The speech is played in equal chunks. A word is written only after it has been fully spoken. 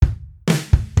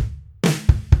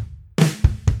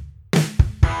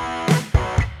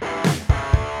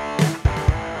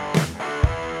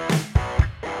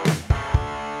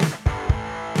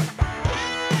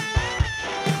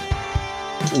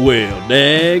Well,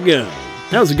 daggum.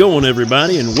 How's it going,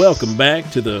 everybody, and welcome back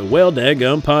to the Well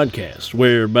Daggum podcast,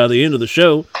 where by the end of the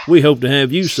show, we hope to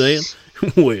have you saying,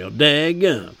 well,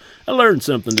 daggum. I learned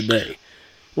something today.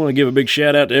 I want to give a big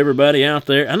shout out to everybody out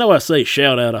there. I know I say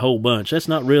shout out a whole bunch. That's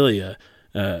not really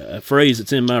a phrase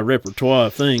that's in my repertoire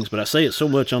of things, but I say it so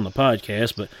much on the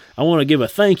podcast. But I want to give a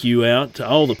thank you out to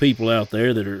all the people out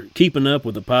there that are keeping up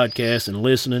with the podcast and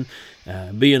listening,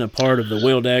 being a part of the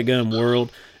Well Daggum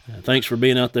world. Thanks for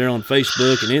being out there on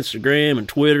Facebook and Instagram and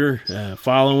Twitter,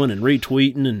 following and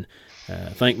retweeting. And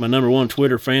thank my number one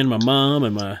Twitter fan, my mom,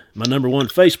 and my number one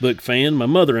Facebook fan, my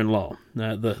mother-in-law.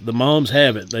 The moms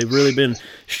have it. They've really been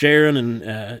sharing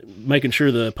and making sure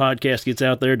the podcast gets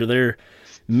out there to their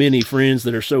many friends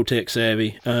that are so tech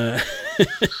savvy. But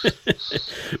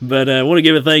I want to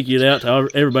give a thank you out to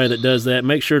everybody that does that.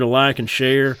 Make sure to like and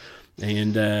share.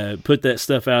 And put that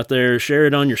stuff out there. Share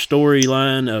it on your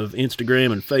storyline of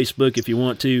Instagram and Facebook if you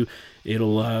want to.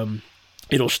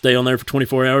 It'll stay on there for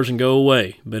 24 hours and go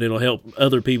away, but it'll help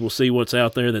other people see what's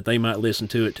out there that they might listen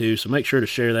to it too. So make sure to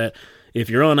share that. If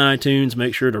you're on iTunes,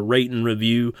 make sure to rate and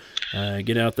review.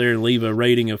 Get out there and leave a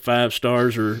rating of 5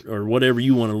 stars or whatever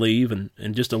you want to leave, and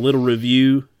just a little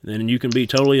review. Then you can be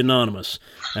totally anonymous.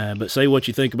 But say what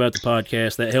you think about the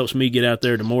podcast. That helps me get out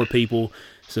there to more people,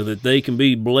 so that they can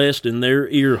be blessed in their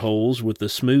ear holes with the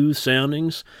smooth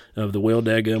soundings of the Well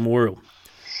Daggum world.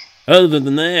 Other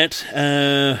than that,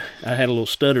 I had a little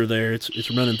stutter there. It's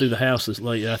running through the house this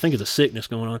late. I think it's a sickness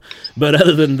going on. But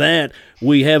other than that,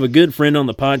 we have a good friend on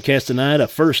the podcast tonight, a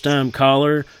first-time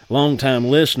caller, long-time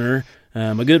listener,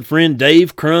 my good friend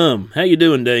Dave Crum. How you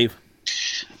doing, Dave?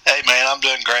 Hey, man, I'm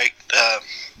doing great.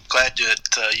 Glad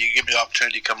that you give me the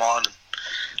opportunity to come on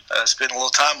and spend a little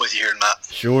time with you here tonight.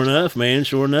 Sure enough, man.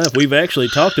 Sure enough. We've actually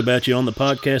talked about you on the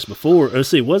podcast before. Let's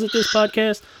see, was it this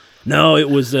podcast? No, it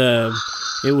was the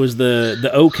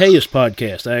okayest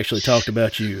podcast. I actually talked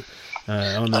about you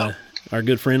on our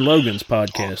good friend Logan's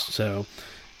podcast. So,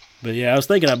 but yeah, I was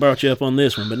thinking I brought you up on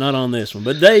this one, but not on this one.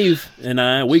 But Dave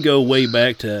and we go way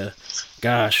back to,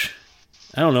 gosh,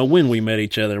 I don't know when we met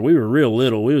each other. We were real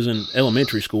little. We was in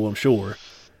elementary school, I'm sure.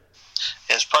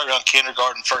 Yeah, it's probably around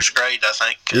kindergarten, first grade, I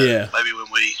think. Yeah. Maybe when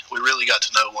we really got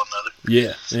to know one another.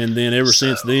 Yeah, and then ever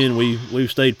since then, we've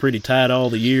stayed pretty tight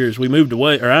all the years. I moved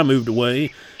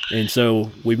away, and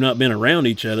so we've not been around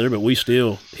each other, but we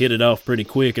still hit it off pretty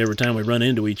quick every time we run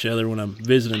into each other when I'm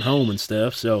visiting home and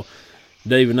stuff. So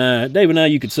Dave and I,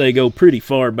 you could say, go pretty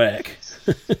far back.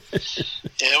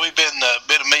 Yeah, we've been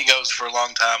amigos for a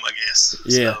long time, I guess.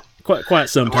 Yeah, so, quite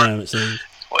some time, it seems.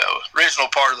 Well, original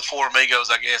part of the Four Amigos,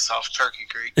 I guess, off Turkey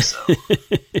Creek. So.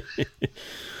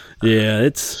 Yeah,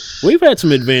 we've had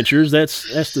some adventures.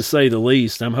 That's to say the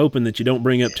least. I'm hoping that you don't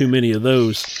bring up too many of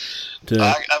those.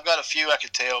 I've got a few I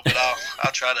could tell, but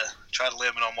I'll try to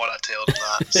limit on what I tell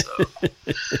tonight.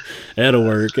 So that'll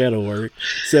work.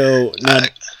 So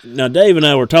now Dave and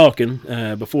I were talking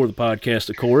before the podcast,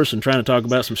 of course, and trying to talk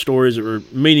about some stories that were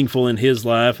meaningful in his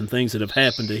life and things that have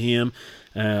happened to him,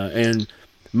 and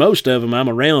most of them I'm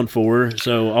around for,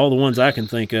 so all the ones I can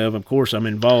think of course, I'm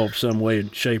involved some way,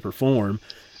 shape, or form.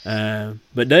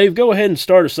 But Dave, go ahead and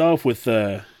start us off with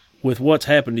what's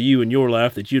happened to you in your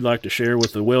life that you'd like to share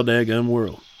with the Well Daggum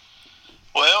world.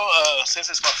 Well, since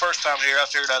it's my first time here, I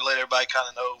figured I'd let everybody kind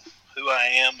of know who I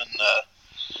am and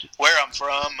where I'm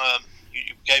from.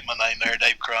 You gave my name there,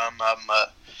 David Crum. I'm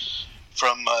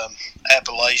from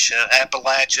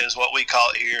Appalachia is what we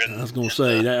call it here. I was going to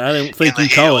say, I don't think you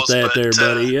call it that there,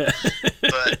 buddy. Yeah.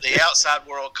 But the outside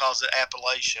world calls it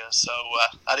Appalachia, so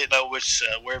I didn't know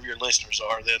wherever your listeners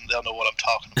are, then they'll know what I'm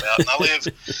talking about. And I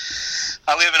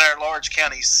live in our large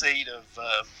county seat of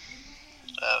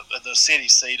the city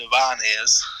seat of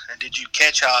Inez. And did you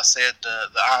catch how I said the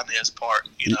Inez part?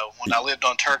 You know, when I lived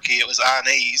on Turkey, it was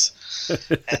Inez.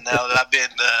 And now that I've been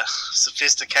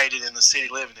sophisticated in the city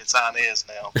living, it's Inez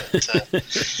now. But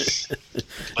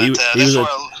he was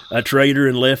a traitor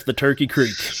and left the Turkey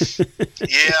Creek.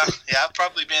 yeah, I've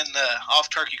probably been off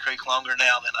Turkey Creek longer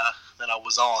now than I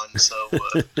was on. So,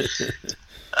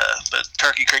 but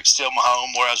Turkey Creek's still my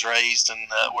home, where I was raised and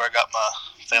where I got my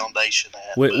foundation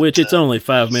at. Which it's only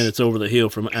 5 minutes over the hill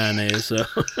from Inez. So.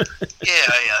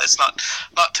 yeah, it's not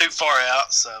too far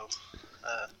out. So.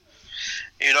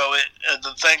 You know,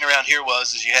 the thing around here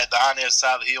is you had the Inez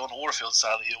side of the hill and the Warfield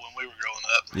side of the hill when we were growing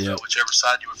up. Yep. So whichever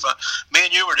side you were from. Me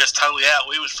and you were just totally out.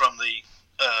 We was from the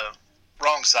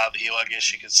wrong side of the hill, I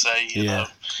guess you could say. You know.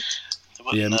 There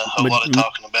wasn't a whole lot of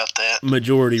talking about that.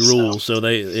 Majority rule, so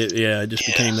it just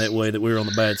became that way that we were on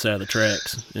the bad side of the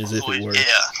tracks, as if it were.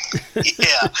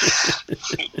 Yeah.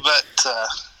 But,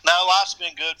 no, life's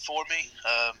been good for me.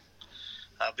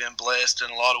 I've been blessed in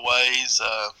a lot of ways.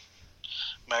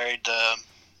 Married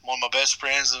one of my best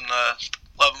friends and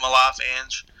love of my life,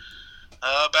 Ange.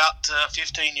 About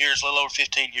 15 years, a little over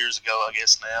 15 years ago, I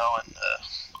guess now, and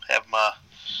have my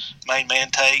main man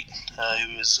Tate,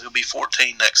 who'll be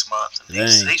 14 next month. And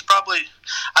he's probably,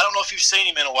 I don't know if you've seen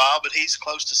him in a while, but he's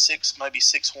close to 6, maybe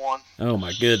 6'1". Oh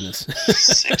my goodness.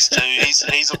 6'2".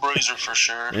 He's a bruiser for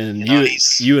sure. And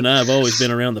you and I have always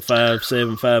been around the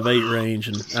 5'7", 5'8" range,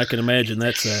 and I can imagine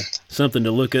that's something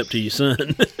to look up to your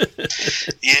son.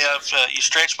 Yeah, if you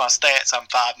stretch my stats, I'm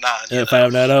 5'9".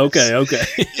 5'9". Okay.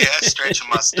 Yeah, that's stretching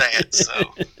my stats.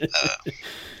 So,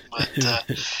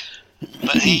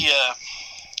 but he's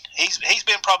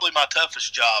been probably my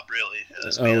toughest job, really,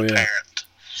 as being a parent.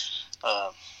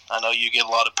 I know you get a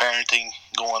lot of parenting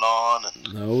going on and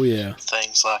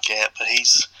things like that, but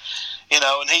he's, and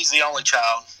he's the only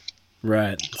child.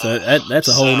 Right. So that's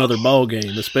a whole other ball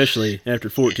game, especially after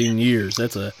 14 years.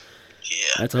 That's a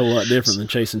whole lot different than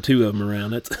chasing 2 of them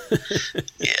around. That's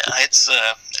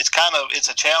it's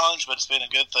a challenge, but it's been a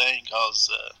good thing because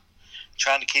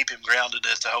trying to keep him grounded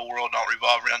as the whole world don't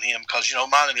revolve around him. Because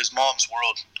mine and his mom's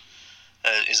world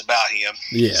is about him.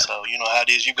 Yeah. So you know how it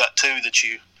is. You've got 2 that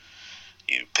you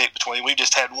pick between. We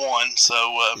just had 1,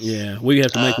 so we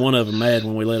have to make one of them mad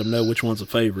when we let them know which one's a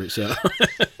favorite. So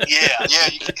yeah.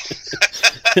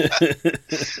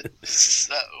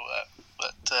 So,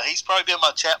 but he's probably been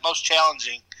my most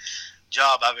challenging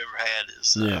job I've ever had.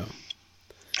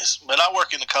 But I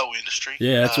work in the coal industry.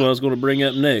 Yeah, that's what I was going to bring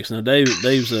up next. Now,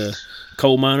 Dave's a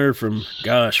coal miner from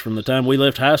the time we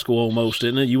left high school almost,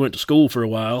 didn't it? You went to school for a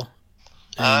while.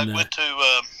 I went to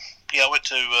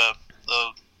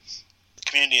the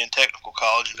community and technical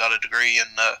college and got a degree in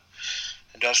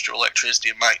industrial electricity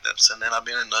and maintenance, and then I've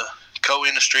been in the coal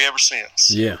industry ever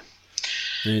since. Yeah,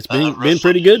 and it's been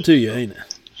pretty good to you, ain't it?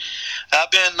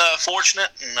 I've been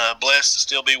fortunate and blessed to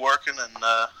still be working, and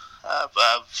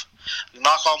I've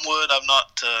knock on wood, I've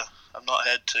not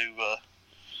had to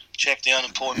check the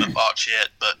unemployment box yet,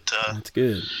 but that's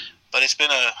good. But it's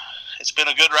been a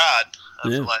good ride for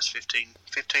the last 15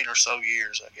 or so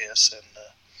years, I guess, and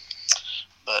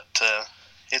but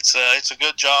it's a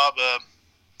good job,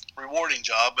 rewarding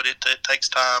job, but it takes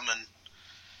time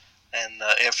and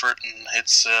effort, and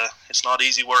it's not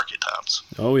easy work at times.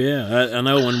 Oh yeah, I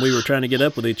know when we were trying to get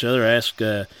up with each other, I asked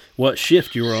what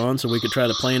shift you were on so we could try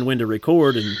to plan when to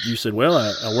record, and you said, well,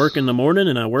 I work in the morning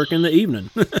and I work in the evening.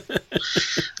 Yeah,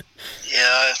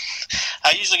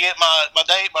 I usually get my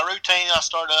routine. I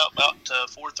start out about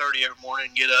 4:30 every morning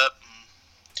and get up and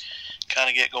kind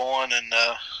of get going, and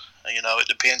it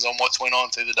depends on what's went on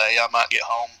through the day. I might get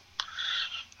home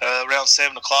around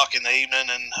 7 o'clock in the evening,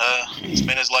 and it's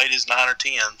been as late as 9 or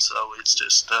 10. So it's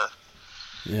just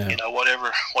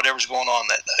whatever's going on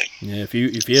that day. Yeah, if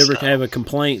you ever have a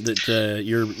complaint that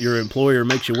your employer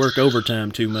makes you work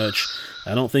overtime too much,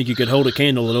 I don't think you could hold a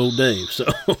candle at old Dave. So,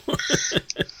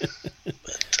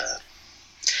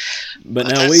 but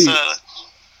now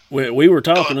we were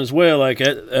talking as well. Like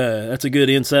that's a good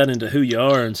insight into who you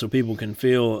are, and so people can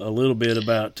feel a little bit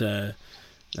about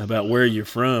where you're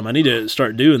from. I need to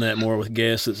start doing that more with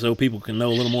guests so people can know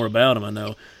a little more about them, I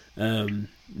know.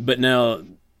 But now,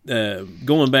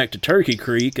 going back to Turkey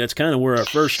Creek, that's kind of where our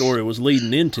first story was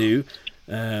leading into.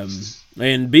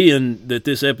 And being that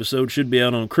this episode should be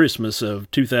out on Christmas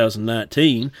of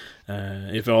 2019,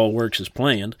 if all works as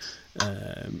planned,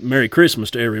 Merry Christmas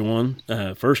to everyone,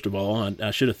 first of all.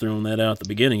 I should have thrown that out at the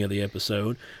beginning of the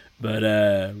episode.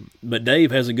 But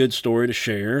Dave has a good story to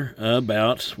share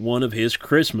about one of his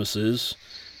Christmases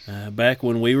back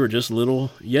when we were just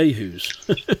little yahoos.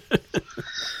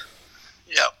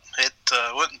 Yeah, it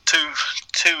wasn't too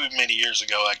many years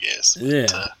ago, I guess. Yeah,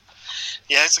 but,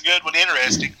 it's a good one,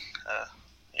 interesting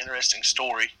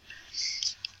story.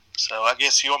 So I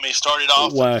guess you want me to start it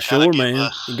off? Why, sure,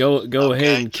 man. Go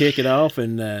ahead and kick it off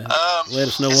and let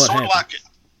us know what happened.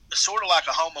 It's sort of like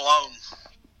a Home Alone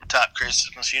type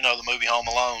Christmas, the movie Home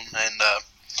Alone, and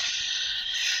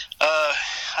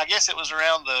I guess it was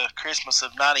around the Christmas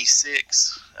of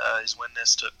 '96 is when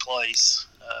this took place.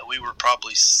 We were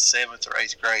probably 7th or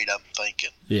 8th grade, I'm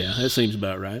thinking. Yeah, that seems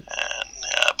about right. And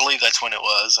I believe that's when it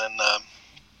was,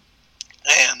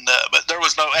 but there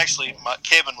was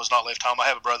Kevin was not left home. I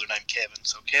have a brother named Kevin,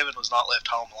 so Kevin was not left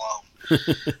home alone.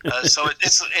 So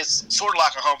it's sort of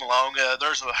like a Home Alone.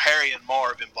 There's a Harry and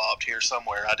Marv involved here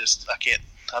somewhere.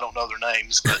 I don't know their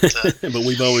names, but but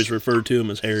we've always referred to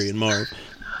them as Harry and Marv.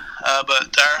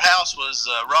 But our house was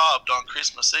robbed on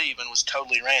Christmas Eve and was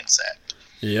totally ransacked.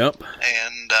 Yep.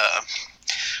 And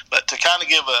but to kind of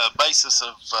give a basis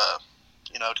of,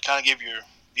 to kind of give your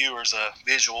viewers a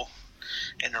visual,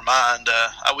 in their mind.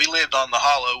 We lived on the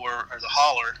hollow or the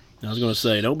holler. I was going to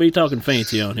say, don't be talking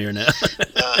fancy on here now.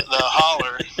 The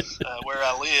holler where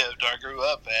I lived, or I grew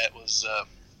up at, was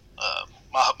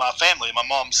my family. My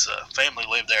mom's family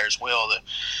lived there as well.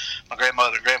 My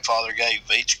grandmother and grandfather gave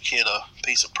each kid a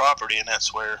piece of property, and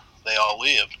that's where they all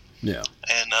lived. Yeah.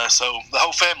 And so the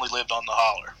whole family lived on the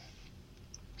holler.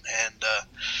 And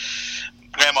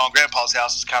Grandma and Grandpa's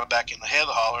house is kind of back in the head of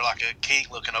the holler, like a king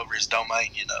looking over his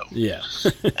domain, Yeah.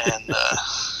 And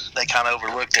they kind of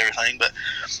overlooked everything. But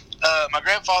my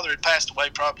grandfather had passed away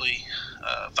probably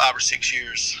 5 or 6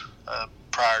 years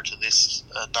prior to this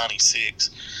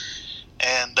 96.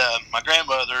 And my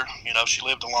grandmother, she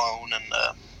lived alone, and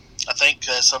I think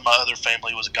some of my other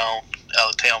family was gone out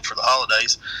of town for the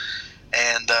holidays.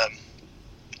 And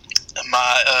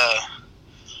my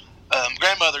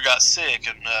grandmother got sick,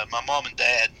 and my mom and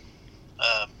dad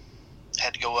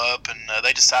had to go up, and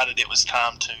they decided it was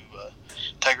time to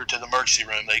take her to the emergency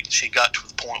room. She got to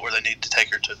the point where they needed to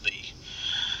take her to the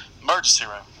emergency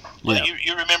room. Well, yeah.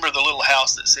 You remember the little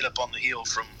house that sit up on the hill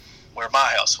from where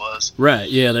my house was? Right,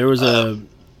 yeah, there was I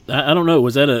don't know,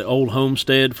 was that an old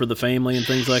homestead for the family and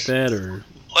things like that, or?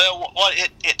 Well,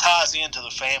 it ties into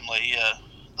the family.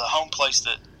 The home place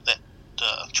that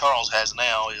Charles has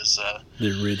now is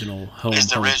the original home. It's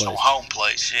the original home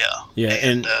place, yeah. Yeah,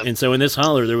 and so in this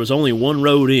holler there was only one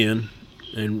road in,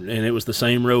 and it was the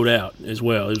same road out as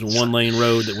well. It was a one-lane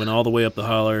road that went all the way up the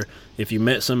holler. If you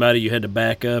met somebody, you had to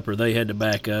back up, or they had to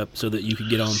back up so that you could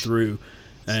get on through.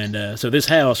 And so this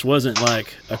house wasn't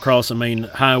like across a main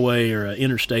highway or an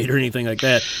interstate or anything like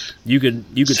that. You could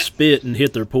spit and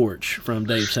hit their porch from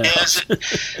Dave's house. Yeah,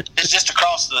 it's just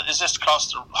across the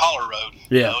holler road.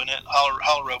 Yeah, and that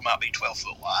holler road might be 12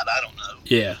 foot wide. I don't know.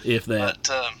 Yeah, if that.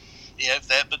 But if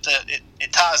that. But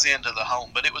it ties into the home.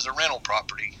 But it was a rental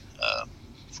property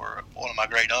for one of my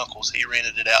great uncles. He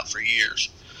rented it out for years,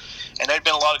 and there'd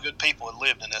been a lot of good people that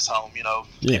lived in this home.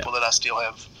 People that I still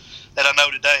have. That I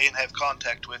know today and have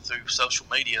contact with through social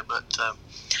media, but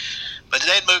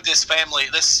they had moved this family.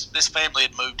 This family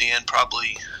had moved in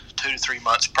probably 2 to 3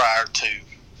 months prior to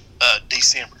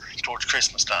December, towards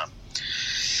Christmas time,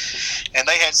 and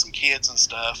they had some kids and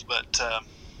stuff. But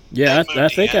I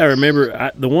think I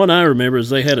remember. The one I remember is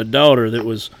they had a daughter that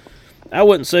was. I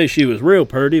wouldn't say she was real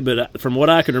purty, but from what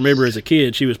I can remember as a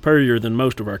kid, she was purtier than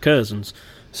most of our cousins.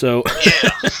 So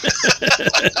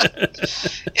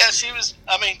yeah, she was.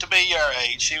 I mean, to be our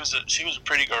age, she was a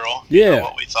pretty girl. Yeah,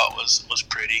 what we thought was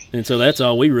pretty. And so that's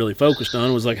all we really focused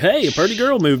on was like, hey, a pretty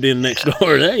girl moved in next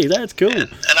door. Hey, that's cool. And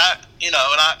I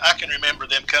can remember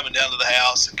them coming down to the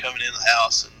house and coming in the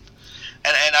house,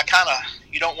 and I kind of,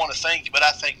 you don't want to think, but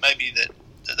I think maybe that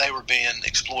they were being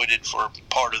exploited for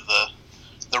part of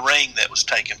the ring that was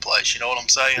taking place. You know what I'm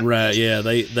saying? Right. Yeah.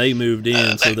 They moved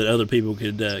in so that other people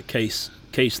could case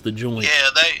the joint.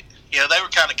 Yeah, they were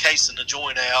kind of casing the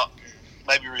joint out, and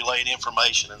maybe relaying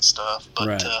information and stuff. But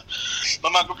right.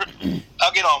 But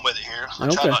I'll get on with it here. I'll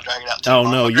try not to drag it out too long.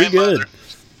 Oh no, you're good.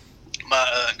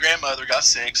 My grandmother got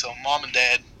sick, so Mom and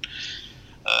Dad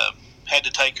had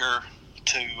to take her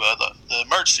to the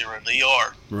emergency room, the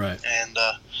ER. Right. And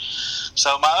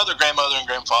so my other grandmother and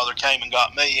grandfather came and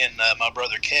got me and my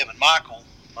brother Kevin. Michael,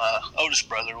 my oldest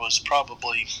brother, was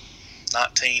probably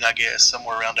 19, I guess,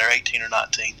 somewhere around there, 18 or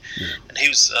 19. Yeah. And he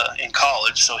was in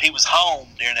college, so he was home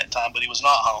during that time, but he was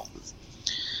not home.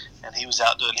 And he was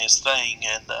out doing his thing.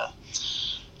 And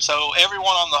so everyone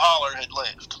on the holler had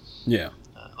left. Yeah.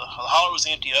 The holler was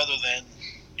empty other than,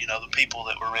 the people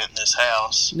that were renting this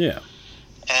house. Yeah.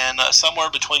 And somewhere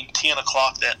between 10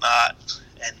 o'clock that night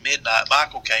and midnight,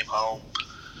 Michael came home,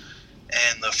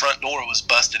 and the front door was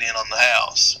busted in on the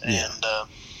house. Yeah.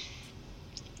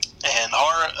 And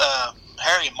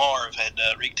Harry and Marv had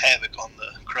wreaked havoc on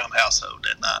the Crum household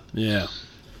that night. Yeah.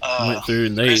 Went through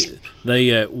and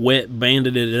they wet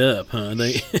banded it up, huh?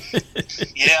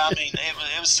 Yeah, I mean,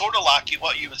 it was sort of like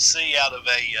what you would see out of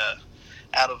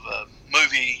a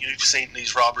movie. You've seen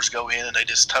these robbers go in and they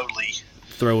just totally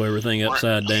throw everything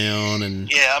upside down,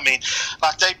 and yeah, I mean,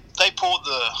 like they pulled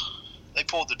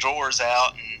the drawers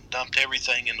out and dumped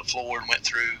everything in the floor and went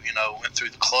through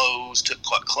the clothes, took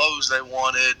what clothes they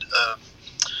wanted.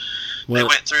 They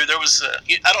went through. There was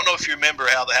I don't know if you remember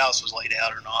how the house was laid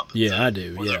out or not. But yeah, I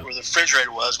do. Where the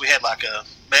refrigerator was, we had like a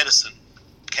medicine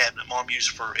cabinet. Mom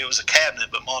used it was a cabinet,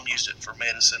 but Mom used it for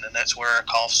medicine, and that's where our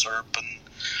cough syrup and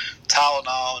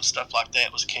Tylenol and stuff like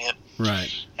that was kept.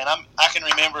 Right. And I can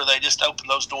remember they just opened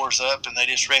those doors up and they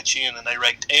just reached in and they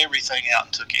raked everything out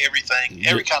and took everything,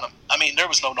 every kind of. I mean, there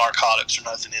was no narcotics or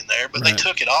nothing in there, but They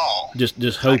took it all.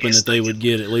 Just hoping that they would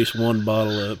get at least one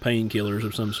bottle of painkillers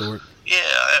of some sort.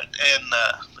 Yeah, and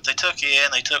but they took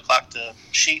in. They took like the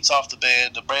sheets off the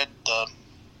bed, the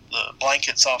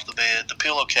blankets off the bed, the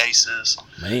pillowcases.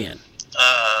 Man.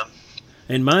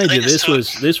 And mind you, this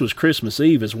was Christmas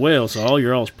Eve as well, so all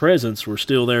your all's presents were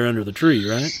still there under the tree,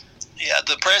 right? Yeah,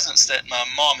 the presents that my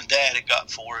mom and dad had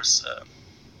got for us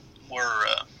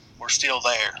were still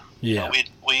there. Yeah,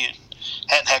 we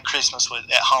hadn't had Christmas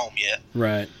at home yet.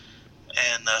 Right.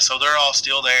 And so they're all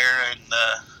still there, and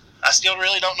I still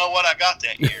really don't know what I got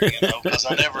that year, because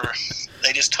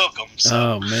they just took them. So,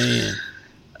 oh man.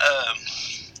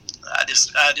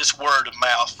 I just word of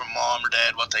mouth from mom or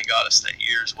dad what they got us that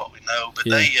year is what we know. But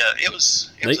it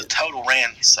was a total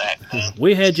ransack.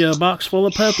 We had you a box full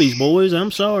of puppies, boys.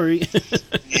 I'm sorry.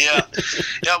 yeah,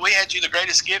 we had you the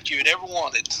greatest gift you had ever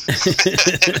wanted.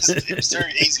 it was a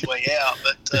very easy way out,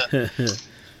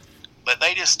 but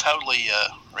they just totally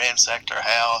ransacked our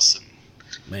house. And,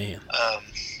 man,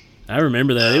 I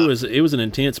remember that it was an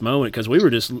intense moment because we were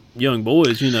just young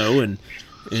boys,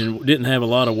 and didn't have a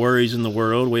lot of worries in the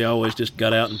world. We always just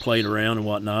got out and played around and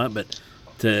whatnot. But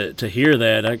to hear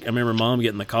that, I remember Mom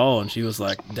getting the call, and she was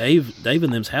like, Dave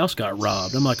and them's house got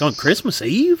robbed. I'm like, on Christmas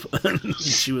Eve?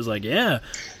 She was like, yeah.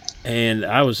 And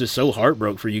I was just so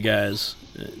heartbroken for you guys.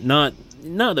 Not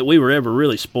that we were ever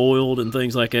really spoiled and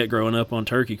things like that growing up on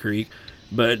Turkey Creek,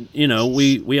 but,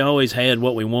 we always had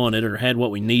what we wanted, or had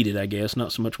what we needed, I guess,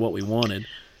 not so much what we wanted.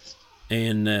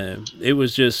 And it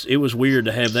was weird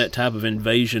to have that type of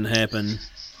invasion happen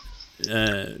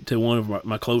to one of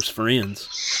my close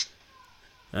friends.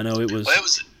 I know it was. Well,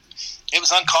 it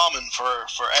was uncommon for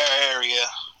our area,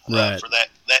 right, for that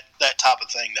type of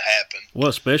thing to happen. Well,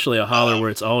 especially a holler where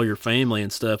it's all your family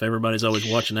and stuff. Everybody's always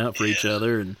watching out for each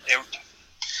other. And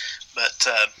but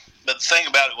the thing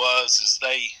about it is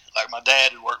they, like, my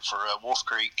dad had worked for Wolf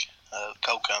Creek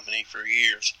Coal Company for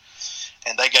years.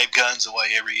 And they gave guns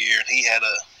away every year, and he had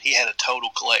a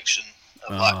total collection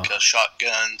of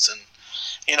shotguns, and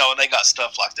and they got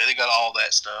stuff like that. They got all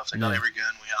that stuff. They got every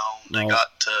gun we owned. They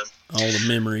got all the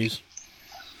memories.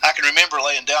 I can remember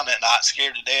laying down that night,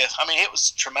 scared to death. I mean, it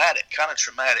was traumatic, kind of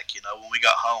traumatic, when we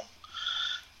got home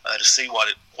to see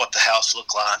what the house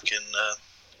looked like, and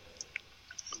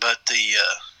but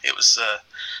it was.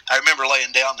 I remember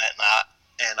laying down that night.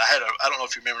 And I don't know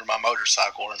if you remember my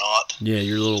motorcycle or not. Yeah,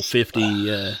 your little 50.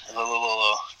 The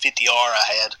little 50R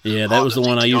I had. Yeah, that was the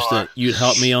one I used to. You'd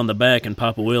hop me on the back and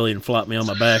Papa Willie and flop me on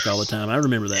my back all the time. I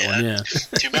remember that one. Yeah.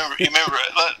 Do you remember it?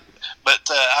 But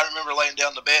I remember laying down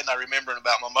in the bed and I remembered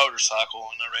about my motorcycle,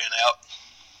 and I ran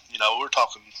out. We're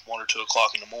talking 1 or 2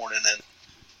 o'clock in the morning, and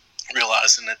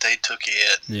realizing that they took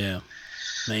it. Yeah,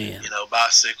 man.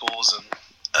 Bicycles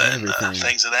and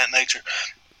things of that nature.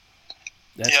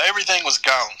 Everything was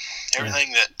gone.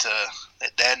 Everything that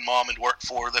Dad and Mom had worked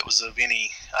for that was of any,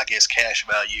 I guess, cash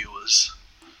value was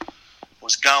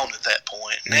gone at that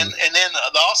point. And then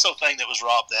the also thing that was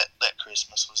robbed that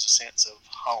Christmas was the sense of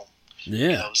home.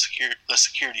 Yeah, the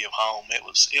security of home. It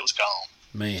was gone.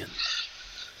 Man.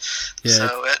 Yeah.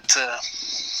 So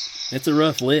it's a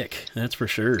rough lick, that's for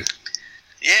sure.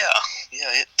 Yeah,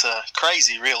 it's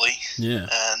crazy, really. Yeah,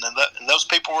 and those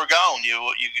people were gone.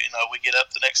 We get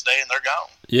up the next day and they're gone.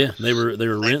 Yeah, they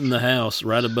were renting the house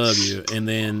right above you, and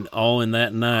then all in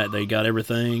that night they got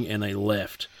everything and they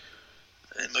left.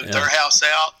 They moved their house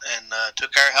out and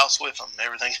took our house with them.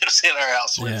 Everything that was in our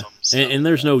house with them. So. And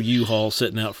there's no U-Haul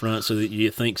sitting out front so that you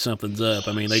think something's up.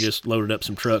 I mean, they just loaded up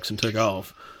some trucks and took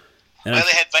off. And they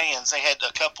had vans. They had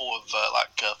a couple of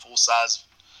full size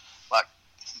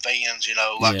vans, you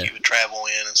would travel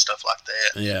in and stuff like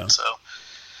that. Yeah. So,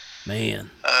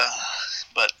 man.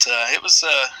 But it was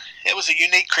a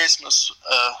unique Christmas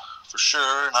for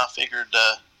sure, and I figured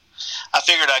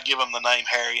I'd give them the name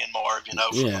Harry and Marv, from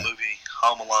the movie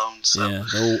Home Alone. So. Yeah,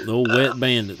 the old Wet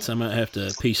Bandits. I might have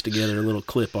to piece together a little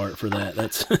clip art for that.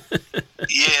 That's. yeah,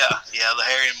 the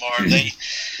Harry and Marv.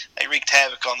 They wreaked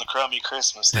havoc on the Crumy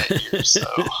Christmas that year, so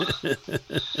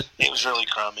it was really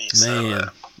crummy. Man,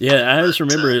 yeah, I just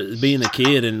remember being a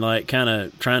kid and kind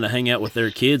of trying to hang out with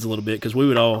their kids a little bit because we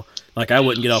would all I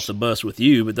wouldn't get off the bus with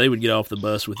you, but they would get off the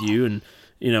bus with you and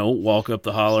walk up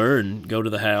the holler and go to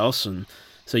the house, and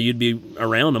so you'd be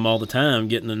around them all the time,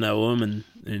 getting to know them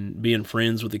and being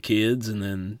friends with the kids, and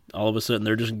then all of a sudden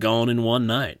they're just gone in one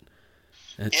night.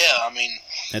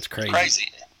 That's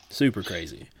crazy. Super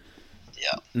crazy.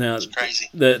 Yeah, now, it's crazy.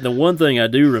 The one thing I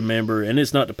do remember, and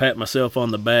it's not to pat myself on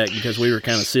the back because we were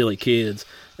kind of silly kids,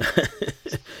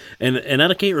 and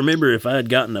I can't remember if I had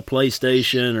gotten a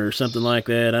PlayStation or something like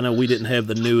that. I know we didn't have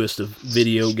the newest of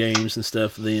video games and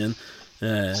stuff then.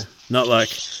 Not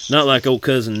like old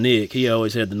cousin Nick. He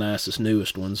always had the nicest,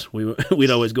 newest ones. We'd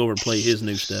always go over and play his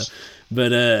new stuff.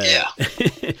 But Yeah.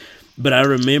 but I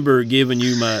remember giving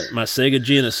you my Sega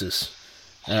Genesis.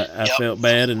 I Yep. felt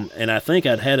bad, and I think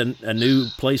I'd had a new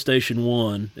PlayStation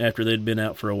 1 after they'd been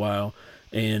out for a while,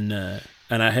 and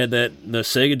I had the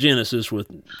Sega Genesis with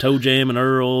Toe Jam and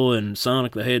Earl and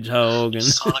Sonic the Hedgehog and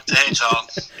Sonic the Hedgehog.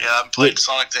 Yeah, I played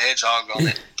Sonic the Hedgehog on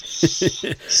it.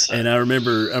 So, and I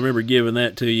remember giving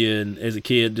that to you, and as a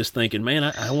kid, just thinking, man,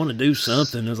 I want to do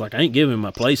something. I was like, I ain't giving him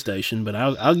my PlayStation, but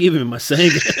I'll give him my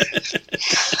Sega.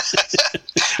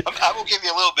 I will give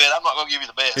you a little bit. I'm not going to give you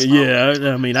the best.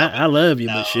 Yeah, I mean, I love you,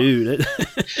 but shoot.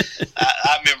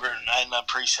 I remember and I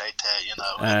appreciate that, you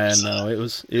know. I know it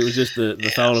was just the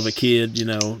thought of a kid, you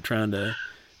know, trying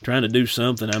to do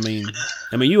something. I mean,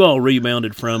 you all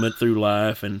rebounded from it through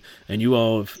life, and you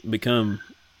all have become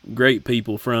great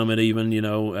people from it. Even, you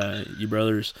know, your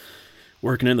brothers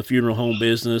working in the funeral home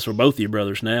business, or both of your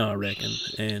brothers now, I reckon,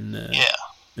 and Yeah.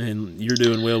 And you're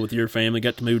doing well with your family.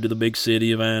 Got to move to the big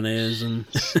city of Inez, and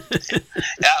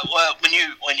Well, when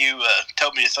you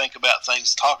told me to think about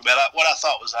things to talk about, what I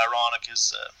thought was ironic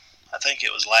is I think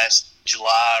it was last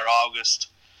July or August.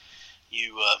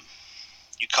 You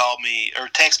called me or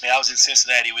texted me. I was in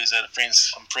Cincinnati. We was at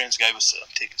some friends gave us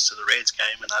tickets to the Reds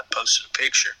game, and I posted a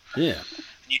picture. yeah,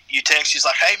 You text. She's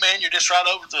like, "Hey man, you're just right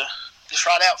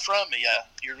out from me.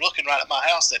 You're looking right at my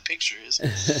house. That picture is,"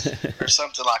 or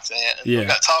something like that. And we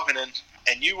got talking,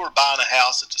 and you were buying a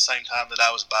house at the same time that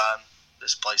I was buying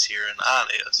this place here in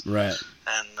Inez. right.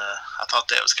 And I thought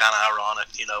that was kind of ironic.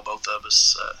 You know, both of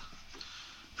us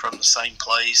from the same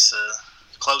place,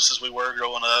 close as we were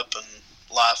growing up, and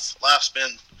life's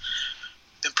been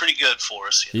pretty good for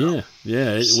us. You know?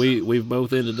 Yeah. We've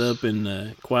both ended up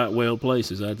in quite well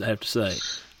places, I'd have to say.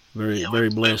 Very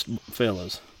blessed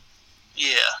fellows.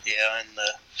 Yeah, and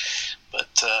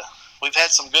but we've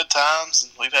had some good times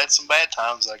and we've had some bad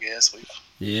times, I guess.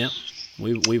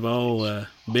 We've all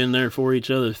been there for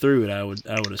each other through it. I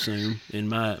would assume, in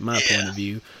my point of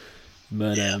view.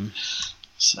 But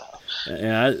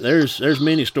there's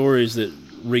many stories that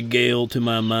regale to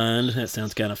my mind. That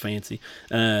sounds kind of fancy,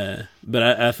 but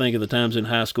I think of the times in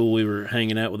high school we were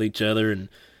hanging out with each other, and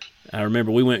I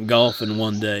remember we went golfing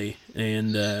one day,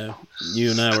 and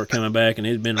you and I were coming back, and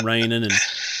it had been raining. And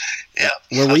I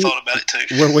thought about it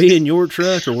too. Were we in your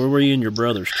truck, or were we in your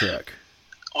brother's truck?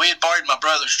 We had borrowed my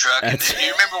brother's truck. And do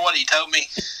you remember what he told me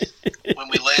when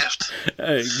we left?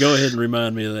 Hey, go ahead and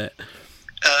remind me of that.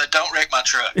 Don't wreck my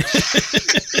truck.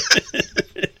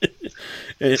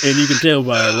 And you can tell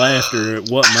by our laughter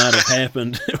what might have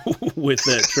happened with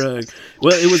that truck.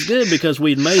 Well, it was good because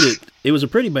we'd made it. It was a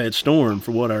pretty bad storm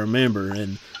for what I remember,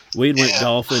 and we went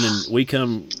golfing, and we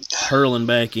come hurling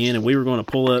back in, and we were going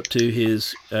to pull up to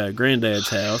his granddad's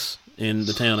house in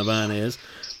the town of Inez,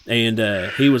 and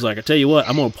he was like, I tell you what,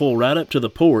 I'm going to pull right up to the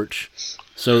porch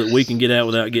so that we can get out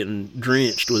without getting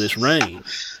drenched with this rain.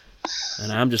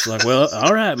 And I'm just like, well,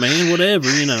 all right, man, whatever,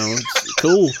 you know, it's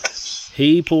cool.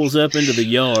 He pulls up into the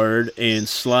yard and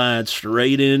slides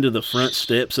straight into the front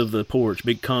steps of the porch,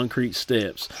 big concrete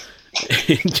steps,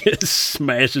 and just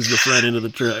smashes the front end of the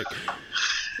truck.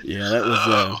 Yeah,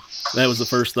 that was the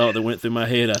first thought that went through my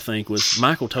head, I think, was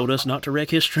Michael told us not to wreck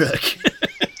his truck.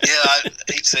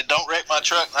 He said, don't wreck my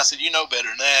truck. And I said, you know better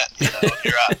than that. You know,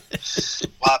 here I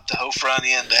wiped the whole front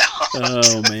end out.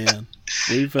 Oh, man.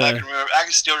 I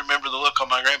can still remember the look on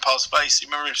my grandpa's face. You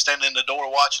remember him standing in the door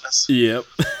watching us? Yep.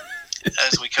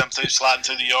 As we come through, sliding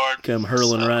through the yard. Come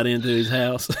hurling right into his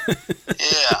house.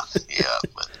 Yeah.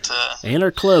 But, and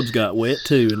our clubs got wet,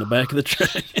 too, in the back of the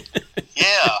truck.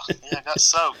 I got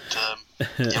soaked.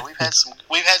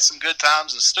 We've had some good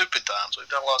times and stupid times. We've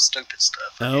done a lot of stupid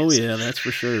stuff. Yeah, that's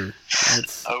for sure.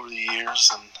 That's over the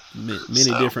years, and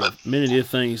many different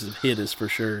things have hit us for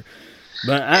sure.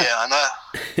 But I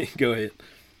know. Go ahead.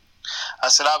 I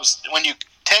said when you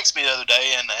texted me the other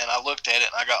day, and I looked at it,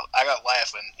 and I got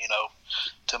laughing, you know,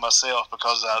 to myself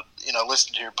because I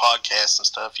listened to your podcast and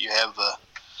stuff. You have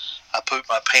I pooped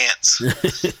my pants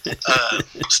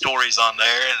stories on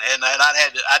there, and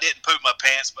I didn't poop my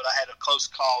pants, but I had a close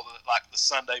call like the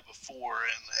Sunday before,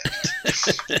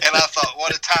 and I thought,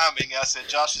 what a timing! I said,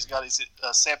 Josh has got his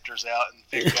scepters out and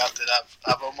figured out that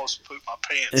I've almost pooped my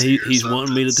pants. He's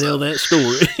wanting me to tell that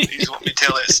story. He's wanting me to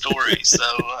tell that story. So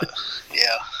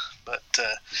but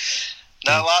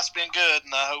no, life's been good,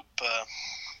 and I hope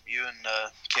you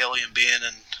and Kelly and Ben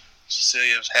and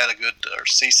Cecilia's had a good, or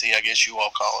Cece, I guess you all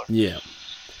call her. Yeah.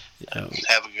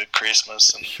 Have a good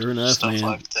Christmas and sure enough, stuff man.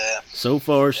 like that. So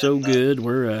far, so good.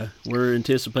 We're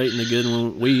anticipating a good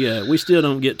one. We still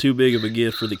don't get too big of a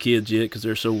gift for the kids yet because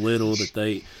they're so little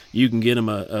that you can get them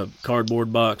a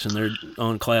cardboard box and they're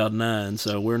on cloud 9.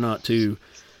 So we're not too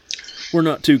we're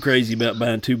not too crazy about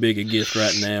buying too big a gift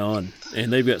right now, and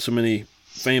they've got so many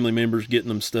family members getting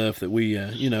them stuff that we,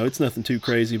 it's nothing too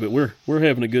crazy, but we're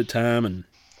having a good time, and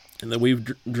that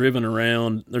we've driven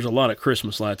around. There's a lot of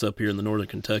Christmas lights up here in the northern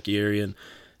Kentucky area, and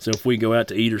so if we go out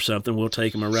to eat or something, we'll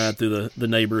take them a ride through the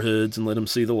neighborhoods and let them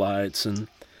see the lights, and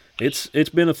it's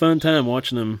been a fun time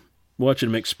watching them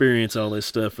experience all this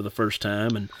stuff for the first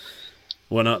time, and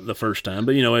well, not the first time,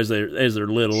 but as they're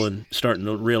little and starting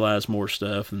to realize more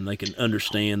stuff, and they can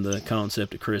understand the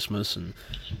concept of Christmas, and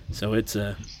so it's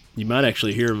you might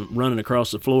actually hear them running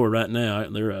across the floor right now.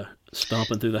 They're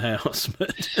stomping through the house,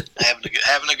 but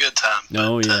having a good time.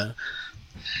 Oh yeah.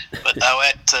 But no,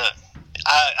 I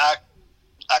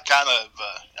kind of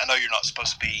I know you're not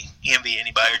supposed to be envy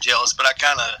anybody or jealous, but I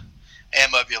kind of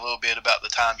am of you a little bit about the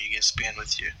time you get to spend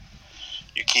with your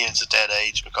kids at that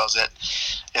age, because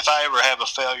if I ever have a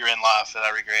failure in life that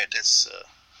I regret,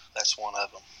 that's one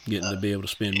of them. Getting to be able to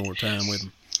spend more time with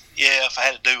them. Yeah, if I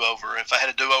had a do-over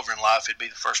in life, it'd be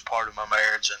the first part of my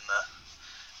marriage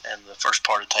and the first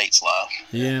part of Tate's life.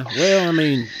 Yeah, well, I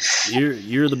mean,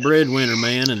 you're the breadwinner,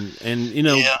 man, and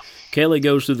yeah. Kelly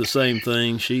goes through the same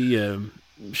thing.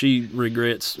 She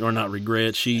regrets, or not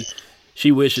regrets, she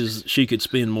wishes she could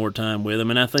spend more time with him,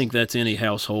 and I think that's any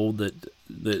household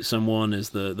that someone is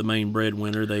the main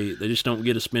breadwinner. They just don't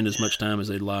get to spend as much time as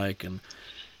they'd like, and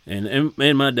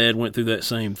my dad went through that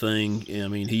same thing. I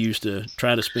mean, he used to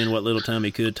try to spend what little time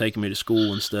he could taking me to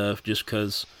school and stuff, just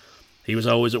because he was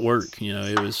always at work.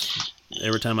 It was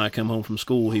every time I come home from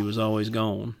school, he was always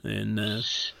gone, and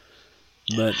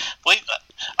but.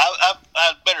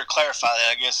 I'd better clarify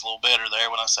that, I guess, a little better there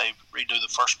when I say redo the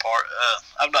first part.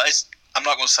 I'm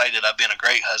not going to say that I've been a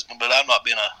great husband, but I've not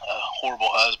been a horrible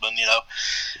husband,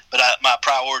 But my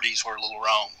priorities were a little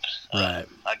wrong, right?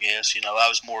 I guess, I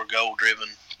was more goal-driven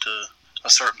to a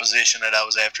certain position that I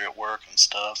was after at work and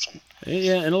stuff.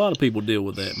 Yeah, and a lot of people deal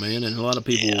with that, man, and a lot of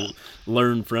people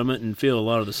learn from it and feel a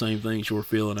lot of the same things you're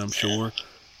feeling, I'm sure.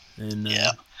 And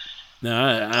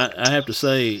now I have to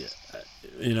say,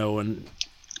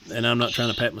 and I'm not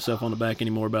trying to pat myself on the back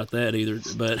anymore about that either,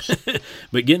 but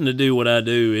but getting to do what I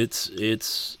do,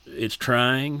 it's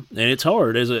trying, and it's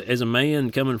hard as a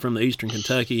man coming from the Eastern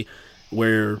Kentucky,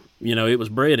 where it was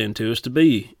bred into us to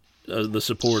be the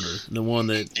supporter, the one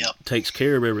that takes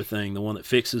care of everything, the one that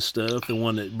fixes stuff, the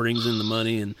one that brings in the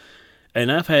money,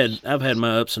 and I've had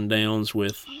my ups and downs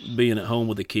with being at home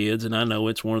with the kids, and I know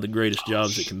it's one of the greatest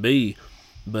jobs it can be,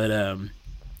 but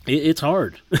it's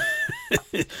hard.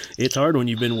 It's hard when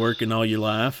you've been working all your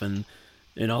life, and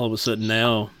all of a sudden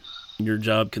now your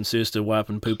job consists of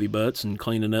wiping poopy butts and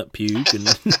cleaning up puke. And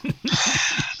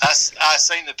I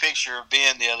seen the picture of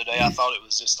Ben the other day. I thought it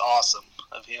was just awesome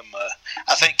of him.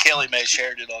 I think Kelly may have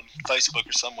shared it on Facebook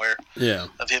or somewhere. Yeah.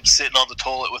 Of him sitting on the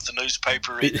toilet with the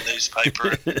newspaper, reading the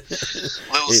newspaper.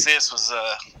 Little sis was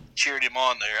cheered him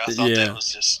on there. I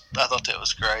thought that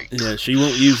was great. Yeah, she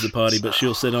won't use the potty, but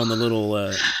she'll sit on the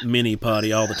little mini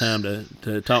potty all the time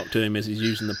to talk to him as he's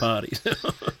using the potty.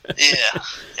 yeah,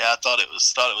 I thought it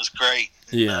was great.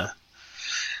 Yeah.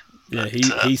 Yeah,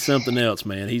 he's something else,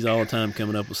 man. He's all the time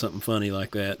coming up with something funny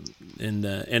like that, and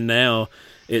now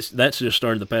that's just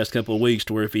started the past couple of weeks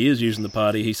to where if he is using the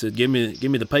potty, he said, "Give me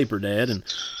the paper, Dad," and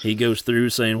he goes through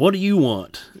saying, "What do you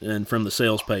want?" and from the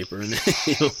sales paper, and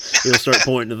he'll start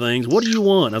pointing to things. "What do you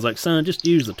want?" I was like, "Son, just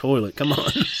use the toilet. Come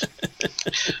on."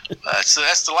 That's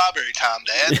the library time,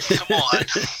 Dad. Come on.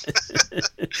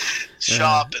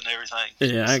 Shop and everything.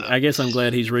 Yeah, I guess I'm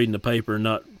glad he's reading the paper and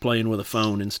not playing with a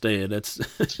phone instead. That's.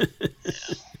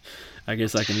 I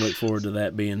guess I can look forward to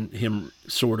that being him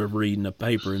sort of reading a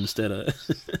paper instead of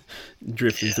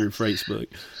drifting through Facebook.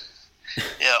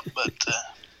 Yeah, but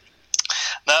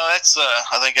no, that's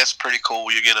I think that's pretty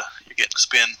cool. You're getting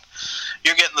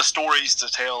the stories to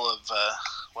tell of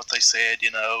what they said,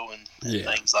 and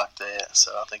things like that.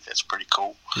 So I think that's pretty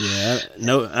cool. Yeah,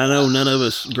 I know none of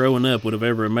us growing up would have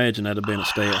ever imagined I'd have been a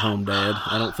stay-at-home dad.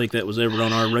 I don't think that was ever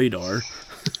on our radar.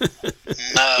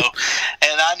 No,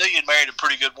 and I knew you'd married a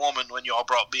pretty good woman when you all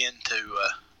brought Ben to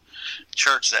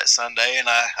church that Sunday, and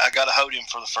I got to hold him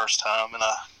for the first time, and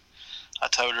I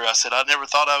told her, I said, I never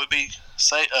thought I would be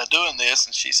doing this,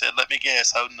 and she said, let me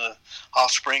guess, holding the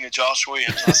offspring of Josh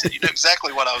Williams. I said, you knew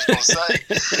exactly what I was going to say.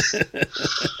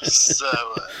 So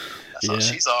I thought,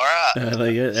 she's all right. I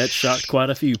think that shocked quite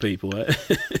a few people. No,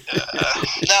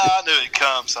 I knew it'd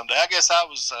come someday. I guess I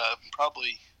was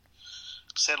probably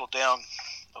settled down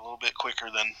a little bit quicker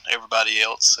than everybody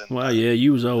else. And, well, yeah,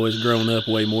 you was always growing up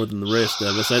way more than the rest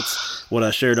of us. That's what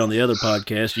I shared on the other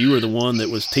podcast. You were the one that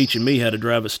was teaching me how to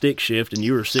drive a stick shift, and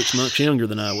you were 6 months younger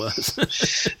than I was.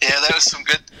 Yeah, that was some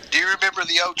good. Do you remember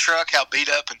the old truck, how beat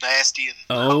up and nasty and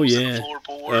holes in the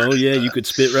floorboard? Oh, yeah, you could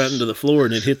spit right into the floor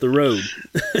and it hit the road.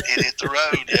 It hit the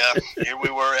road, yeah. Here we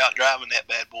were out driving that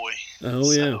bad boy.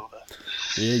 Oh, yeah.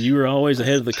 Yeah, you were always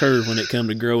ahead of the curve when it come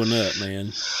to growing up,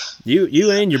 man.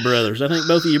 You and your brothers. I think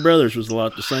both of your brothers was a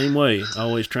lot the same way,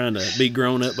 always trying to be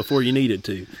grown up before you needed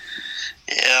to.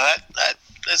 Yeah,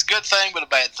 that's a good thing, but a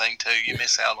bad thing, too. You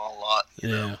miss out on a lot, you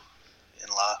know, in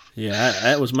life. Yeah,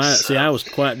 that was my... See, I was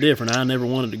quite different. I never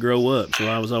wanted to grow up, so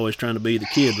I was always trying to be the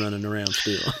kid running around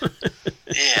still.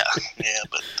 yeah,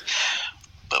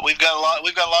 but we've got a lot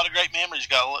of great memories.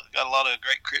 Got a lot of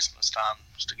great Christmas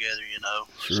times together, you know.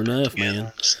 Sure enough, man.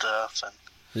 And stuff, and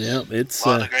yeah, it's a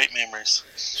lot of great memories.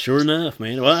 Sure enough,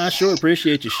 man. Well, I sure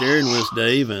appreciate you sharing with us,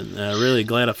 Dave, and really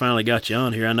glad I finally got you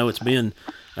on here. I know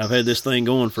I've had this thing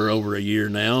going for over a year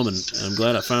now, and I'm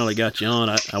glad I finally got you on.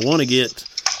 I want to get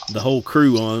the whole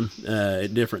crew on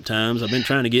at different times. I've been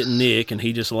trying to get Nick, and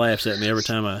he just laughs at me every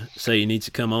time I say he needs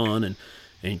to come on,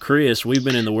 and Chris, we've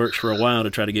been in the works for a while to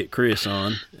try to get Chris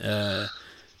on,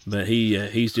 but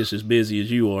he's just as busy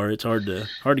as you are. It's hard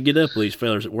to get up with these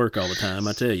fellas at work all the time,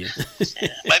 I tell you. Yeah,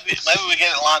 maybe we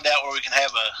get it lined out where we can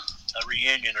have a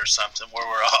reunion or something where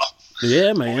we're all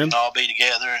man. We can all be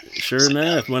together. And sure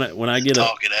enough, when I get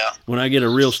a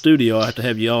real studio, I have to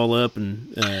have you all up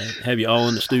and have you all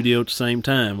in the studio at the same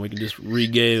time. We can just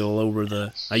regale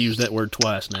over I use that word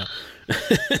twice now.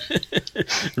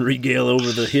 Regale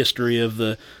over the history of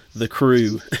the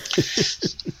crew.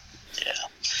 Yeah,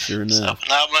 sure enough. So,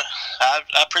 no, I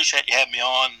appreciate you having me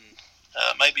on.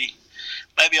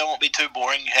 Maybe I won't be too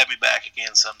boring. Have me back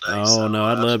again someday. Oh, no,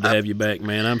 I'd love to have you back,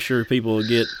 man. I'm sure people will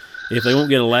get, if they won't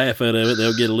get a laugh out of it,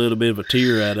 they'll get a little bit of a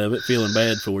tear out of it, feeling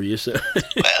bad for you. So.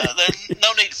 Well, there's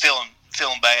no need feeling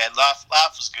bad. Life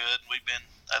was good. We've been,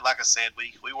 like I said,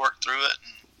 we worked through it,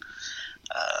 and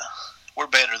we're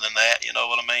better than that. You know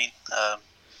what I mean?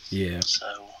 Yeah.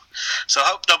 So I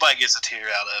hope nobody gets a tear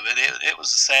out of it. It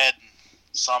was a sad and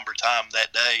somber time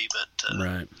that day, but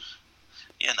right.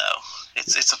 You know,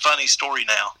 it's a funny story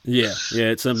now. Yeah,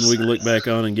 it's something we can look back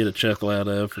on and get a chuckle out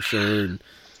of for sure. And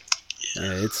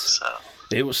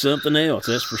it was something else,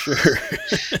 that's for sure.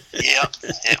 Yeah,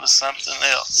 it was something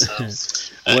else. So,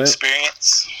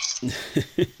 experience.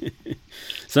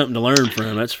 Something to learn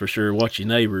from, that's for sure. Watch your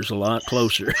neighbors a lot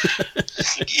closer.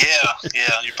 Yeah.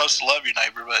 You're supposed to love your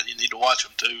neighbor, but you need to watch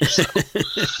them too. So.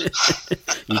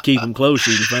 You keep them close,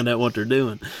 you can find out what they're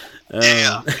doing.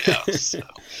 Yeah. So.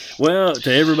 Well,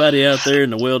 to everybody out there in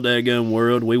the well-daggone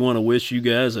world, we want to wish you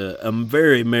guys a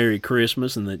very Merry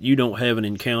Christmas, and that you don't have an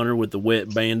encounter with the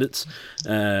wet bandits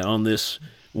on this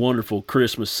wonderful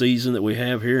Christmas season that we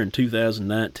have here in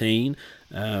 2019.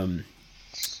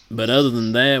 But other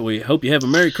than that, we hope you have a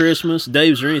Merry Christmas.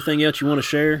 Dave, is there anything else you want to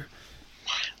share?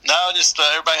 No, just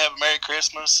everybody have a Merry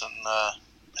Christmas and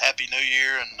Happy New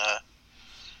Year, and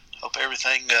hope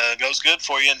everything goes good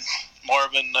for you. And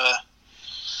Marvin,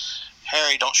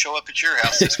 Harry, don't show up at your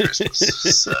house this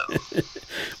Christmas. So.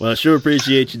 Well, I sure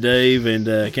appreciate you, Dave,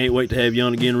 and can't wait to have you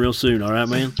on again real soon. All right,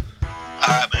 man? All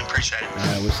right, man. Appreciate it. All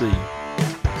right, we'll see you.